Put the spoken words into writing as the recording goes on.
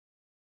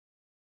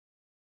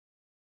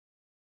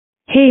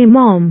Hey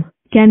mom,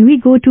 can we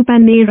go to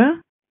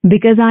Ponera?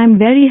 Because I'm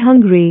very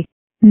hungry.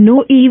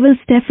 No, evil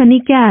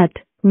Stephanie cat,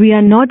 we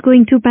are not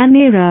going to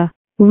Ponera.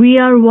 We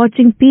are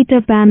watching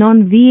Peter Pan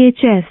on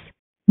VHS.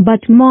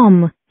 But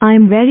mom,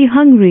 I'm very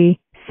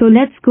hungry, so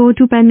let's go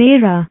to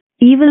Ponera.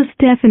 Evil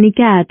Stephanie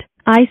cat,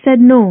 I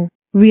said no,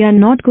 we are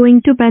not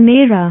going to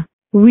Ponera.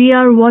 We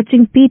are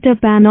watching Peter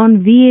Pan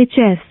on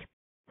VHS.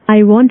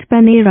 I want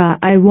Ponera,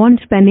 I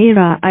want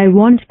Ponera, I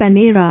want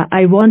Ponera,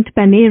 I want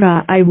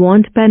Ponera, I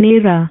want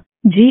Ponera.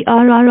 Evil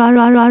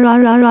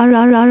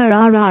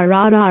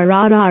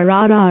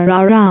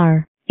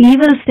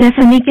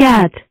Stephanie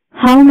cat,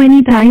 how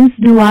many times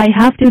do I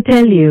have to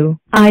tell you?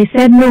 I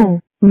said no,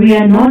 we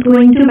are not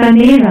going to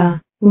Ponera.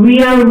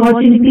 We are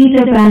watching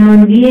Peter Pan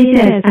on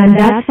VHS and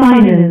that's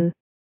final.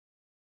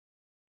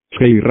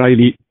 Hey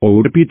Riley,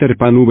 our Peter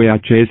Pan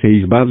VHS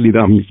is badly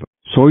damaged,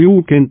 so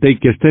you can take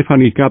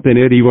Stephanie cat and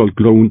her evil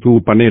clone to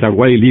Ponera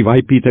while we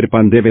buy Peter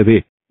Pan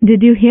DVD.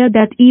 Did you hear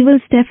that, evil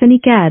Stephanie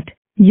cat?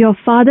 Your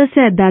father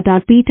said that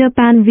our Peter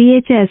Pan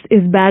VHS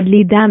is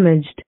badly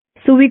damaged,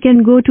 so we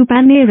can go to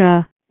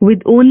Ponera,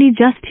 with only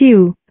just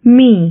you,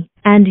 me,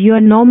 and your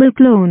normal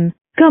clone.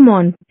 Come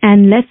on,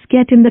 and let's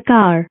get in the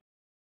car.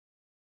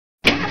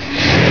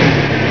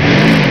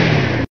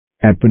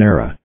 At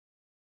Ponera.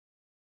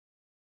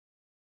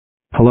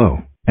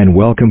 Hello, and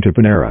welcome to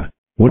Ponera.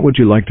 What would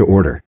you like to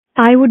order?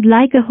 I would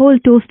like a whole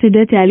toasted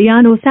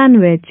Italiano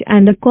sandwich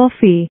and a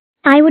coffee.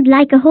 I would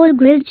like a whole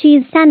grilled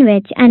cheese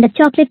sandwich and a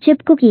chocolate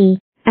chip cookie.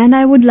 And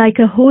I would like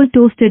a whole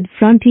toasted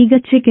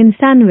Frontiga chicken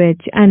sandwich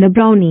and a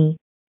brownie.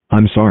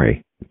 I'm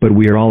sorry, but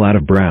we are all out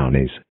of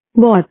brownies.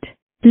 What?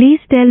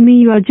 Please tell me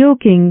you are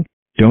joking.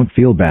 Don't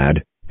feel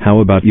bad. How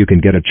about you can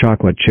get a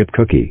chocolate chip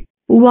cookie?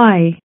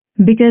 Why?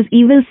 Because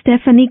evil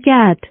Stephanie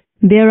cat,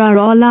 there are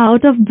all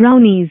out of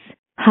brownies.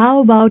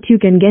 How about you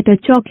can get a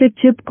chocolate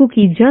chip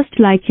cookie just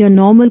like your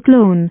normal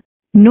clone?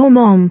 No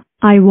mom,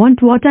 I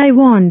want what I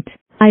want.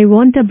 I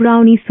want a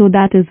brownie, so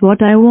that is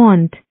what I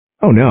want.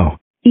 Oh no.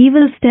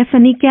 Evil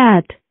Stephanie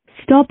cat,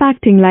 stop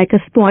acting like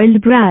a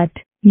spoiled brat.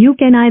 You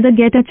can either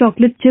get a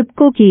chocolate chip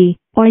cookie,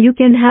 or you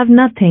can have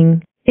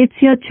nothing.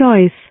 It's your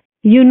choice.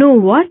 You know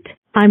what?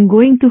 I'm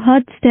going to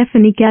hurt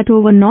Stephanie cat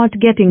over not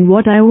getting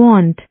what I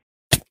want.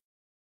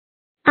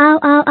 Ow,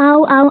 ow,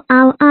 ow, ow,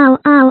 ow, ow,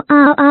 ow,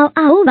 ow, ow,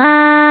 ow,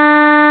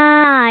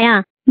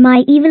 bye.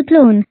 My evil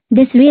clone,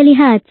 this really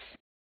hurts.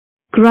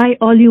 Cry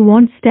all you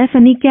want,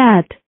 Stephanie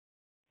cat.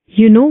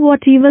 You know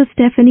what, evil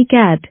Stephanie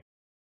cat?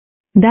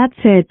 That's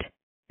it.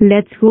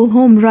 Let's go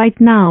home right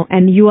now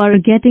and you are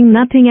getting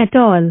nothing at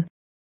all.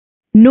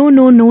 No,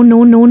 no, no,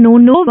 no, no, no,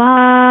 no,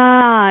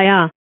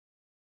 bye.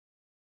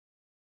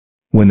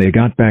 When they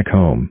got back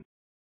home.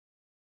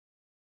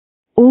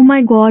 Oh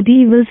my god,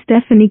 evil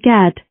Stephanie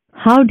cat,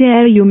 how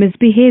dare you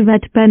misbehave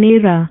at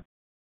Ponera.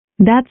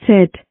 That's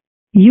it.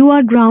 You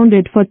are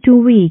grounded for 2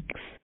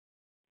 weeks.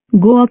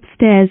 Go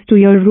upstairs to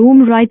your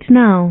room right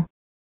now.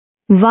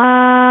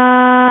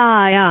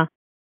 Vaya.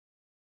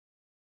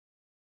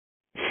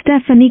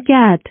 Stephanie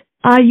cat,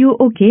 are you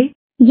okay?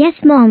 Yes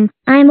mom,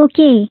 I'm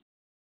okay.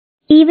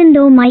 Even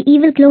though my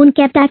evil clone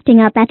kept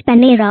acting up at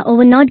Ponera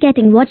over not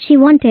getting what she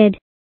wanted.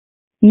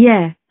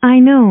 Yeah, I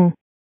know.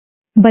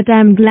 But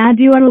I'm glad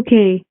you are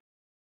okay.